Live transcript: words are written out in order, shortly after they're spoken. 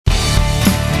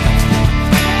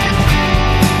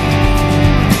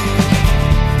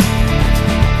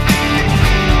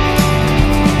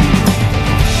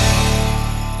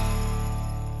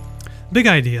Big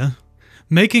idea.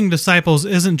 Making disciples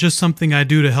isn't just something I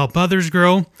do to help others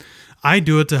grow. I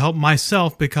do it to help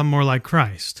myself become more like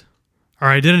Christ. Our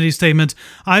identity statement,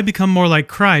 I become more like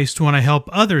Christ when I help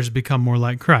others become more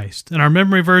like Christ. And our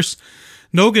memory verse,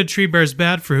 no good tree bears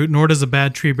bad fruit, nor does a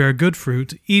bad tree bear good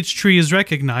fruit. Each tree is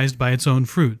recognized by its own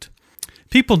fruit.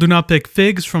 People do not pick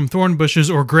figs from thorn bushes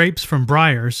or grapes from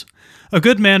briars. A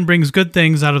good man brings good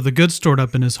things out of the good stored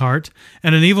up in his heart,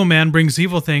 and an evil man brings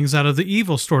evil things out of the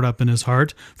evil stored up in his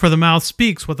heart, for the mouth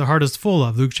speaks what the heart is full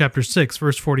of. Luke chapter 6,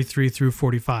 verse 43 through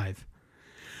 45.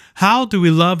 How do we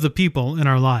love the people in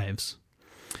our lives?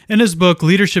 In his book,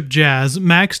 Leadership Jazz,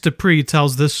 Max Dupree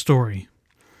tells this story.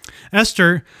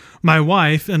 Esther, my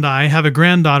wife, and I have a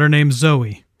granddaughter named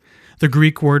Zoe, the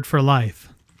Greek word for life.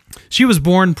 She was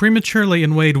born prematurely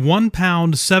and weighed 1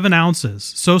 pound 7 ounces,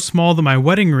 so small that my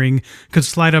wedding ring could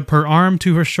slide up her arm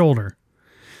to her shoulder.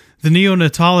 The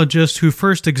neonatologist who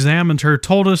first examined her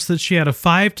told us that she had a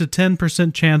 5 to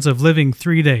 10% chance of living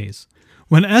 3 days.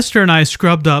 When Esther and I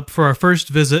scrubbed up for our first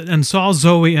visit and saw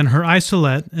Zoe in her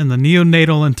isolette in the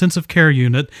neonatal intensive care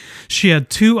unit, she had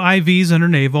 2 IVs in her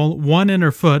navel, 1 in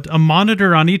her foot, a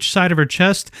monitor on each side of her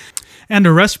chest, and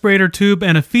a respirator tube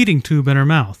and a feeding tube in her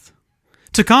mouth.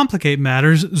 To complicate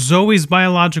matters, Zoe's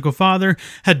biological father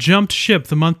had jumped ship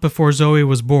the month before Zoe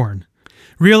was born.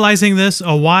 Realizing this,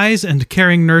 a wise and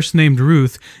caring nurse named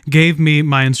Ruth gave me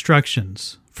my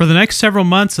instructions. For the next several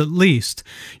months at least,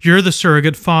 you're the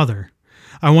surrogate father.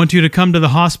 I want you to come to the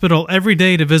hospital every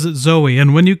day to visit Zoe,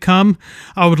 and when you come,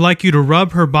 I would like you to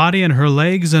rub her body and her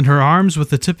legs and her arms with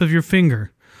the tip of your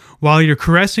finger. While you're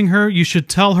caressing her, you should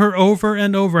tell her over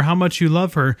and over how much you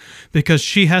love her, because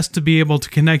she has to be able to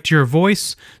connect your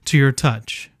voice to your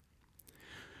touch.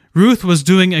 Ruth was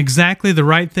doing exactly the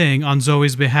right thing on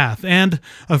Zoe's behalf, and,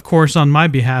 of course, on my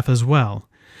behalf as well.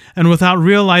 And without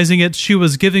realizing it, she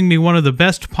was giving me one of the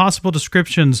best possible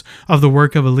descriptions of the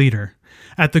work of a leader.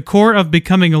 At the core of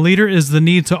becoming a leader is the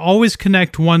need to always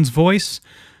connect one's voice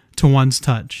to one's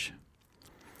touch.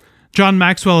 John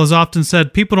Maxwell has often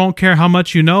said, people don't care how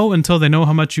much you know until they know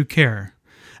how much you care.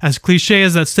 As cliche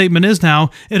as that statement is now,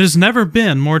 it has never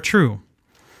been more true.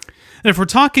 If we're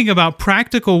talking about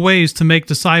practical ways to make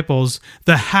disciples,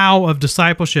 the how of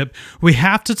discipleship, we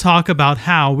have to talk about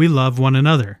how we love one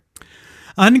another.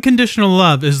 Unconditional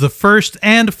love is the first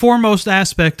and foremost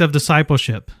aspect of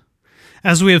discipleship.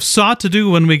 As we have sought to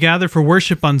do when we gather for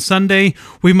worship on Sunday,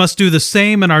 we must do the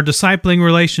same in our discipling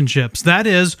relationships. That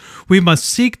is, we must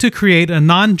seek to create a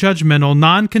non-judgmental,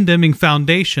 non-condemning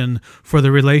foundation for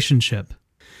the relationship.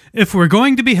 If we're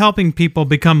going to be helping people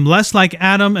become less like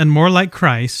Adam and more like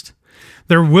Christ,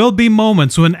 there will be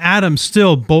moments when Adam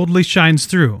still boldly shines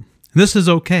through. This is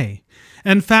okay.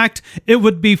 In fact, it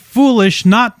would be foolish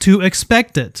not to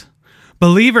expect it.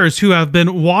 Believers who have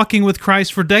been walking with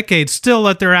Christ for decades still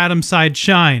let their Adam side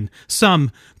shine,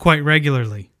 some quite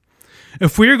regularly.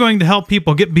 If we are going to help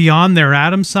people get beyond their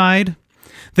Adam side,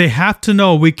 they have to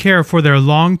know we care for their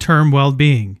long-term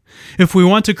well-being. If we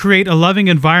want to create a loving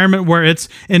environment where it's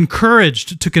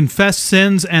encouraged to confess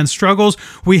sins and struggles,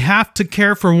 we have to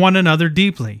care for one another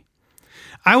deeply.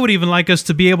 I would even like us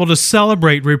to be able to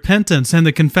celebrate repentance and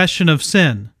the confession of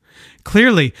sin.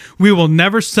 Clearly, we will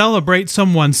never celebrate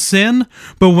someone's sin,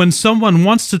 but when someone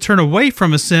wants to turn away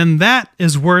from a sin, that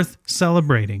is worth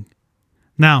celebrating.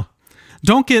 Now,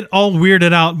 don't get all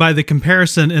weirded out by the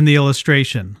comparison in the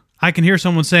illustration. I can hear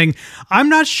someone saying, I'm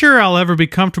not sure I'll ever be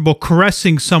comfortable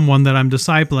caressing someone that I'm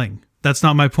discipling. That's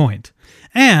not my point.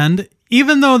 And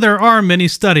even though there are many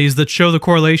studies that show the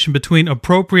correlation between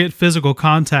appropriate physical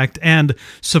contact and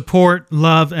support,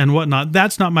 love, and whatnot,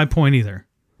 that's not my point either.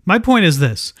 My point is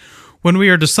this. When we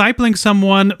are discipling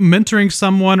someone, mentoring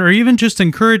someone, or even just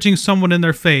encouraging someone in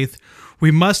their faith, we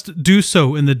must do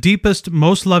so in the deepest,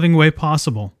 most loving way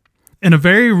possible. In a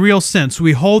very real sense,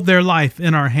 we hold their life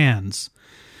in our hands,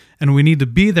 and we need to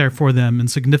be there for them in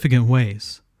significant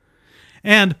ways.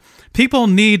 And people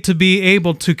need to be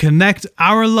able to connect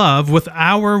our love with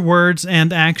our words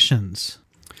and actions.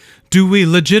 Do we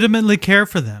legitimately care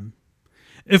for them?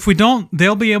 If we don't,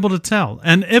 they'll be able to tell.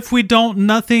 And if we don't,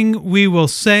 nothing we will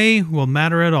say will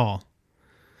matter at all.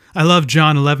 I love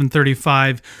John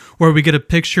 11:35, where we get a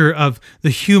picture of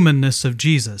the humanness of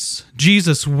Jesus.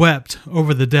 Jesus wept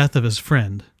over the death of his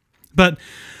friend. But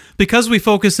because we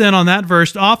focus in on that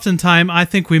verse, oftentimes I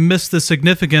think we miss the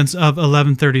significance of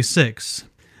 11:36.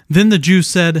 Then the Jews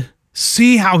said,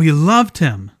 "See how he loved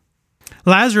him."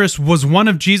 Lazarus was one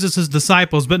of Jesus'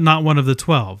 disciples, but not one of the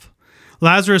 12.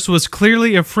 Lazarus was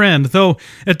clearly a friend, though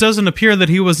it doesn't appear that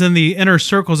he was in the inner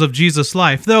circles of Jesus'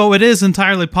 life, though it is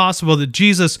entirely possible that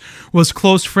Jesus was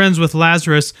close friends with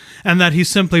Lazarus and that he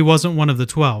simply wasn't one of the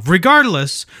 12.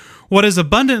 Regardless, what is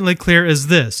abundantly clear is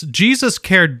this: Jesus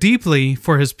cared deeply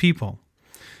for his people.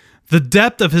 The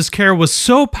depth of his care was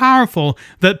so powerful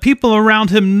that people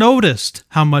around him noticed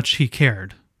how much he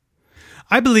cared.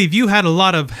 I believe you had a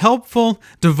lot of helpful,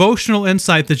 devotional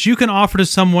insight that you can offer to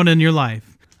someone in your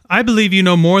life. I believe you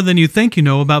know more than you think you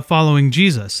know about following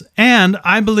Jesus. And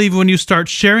I believe when you start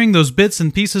sharing those bits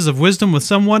and pieces of wisdom with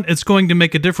someone, it's going to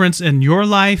make a difference in your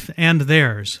life and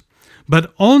theirs.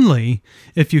 But only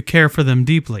if you care for them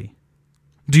deeply.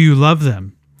 Do you love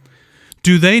them?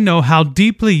 Do they know how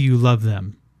deeply you love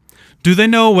them? Do they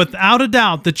know without a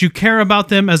doubt that you care about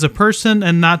them as a person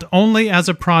and not only as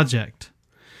a project?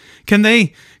 Can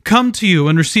they come to you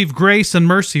and receive grace and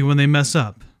mercy when they mess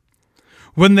up?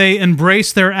 When they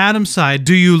embrace their Adam side,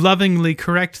 do you lovingly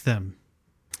correct them?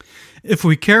 If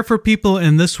we care for people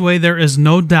in this way, there is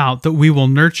no doubt that we will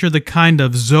nurture the kind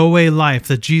of Zoe life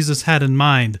that Jesus had in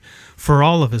mind for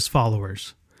all of his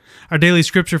followers. Our daily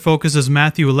scripture focus is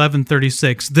Matthew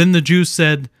 11:36. Then the Jews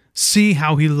said, "See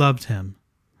how he loved him."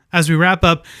 As we wrap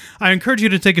up, I encourage you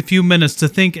to take a few minutes to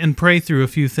think and pray through a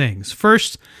few things.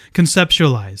 First,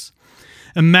 conceptualize.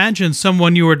 Imagine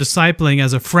someone you are discipling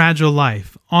as a fragile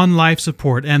life, on life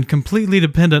support, and completely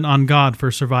dependent on God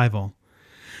for survival.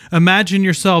 Imagine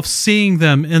yourself seeing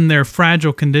them in their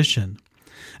fragile condition.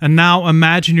 And now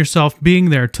imagine yourself being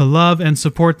there to love and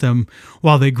support them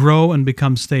while they grow and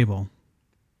become stable.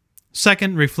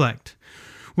 Second, reflect.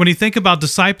 When you think about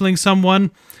discipling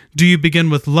someone, do you begin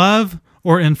with love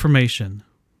or information?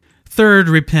 Third,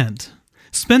 repent.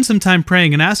 Spend some time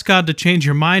praying and ask God to change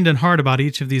your mind and heart about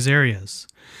each of these areas.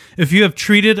 If you have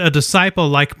treated a disciple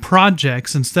like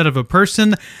projects instead of a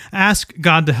person, ask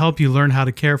God to help you learn how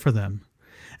to care for them.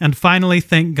 And finally,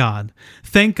 thank God.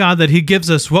 Thank God that he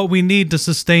gives us what we need to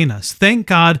sustain us. Thank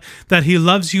God that he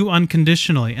loves you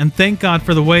unconditionally. And thank God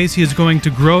for the ways he is going to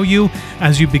grow you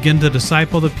as you begin to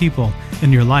disciple the people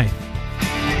in your life.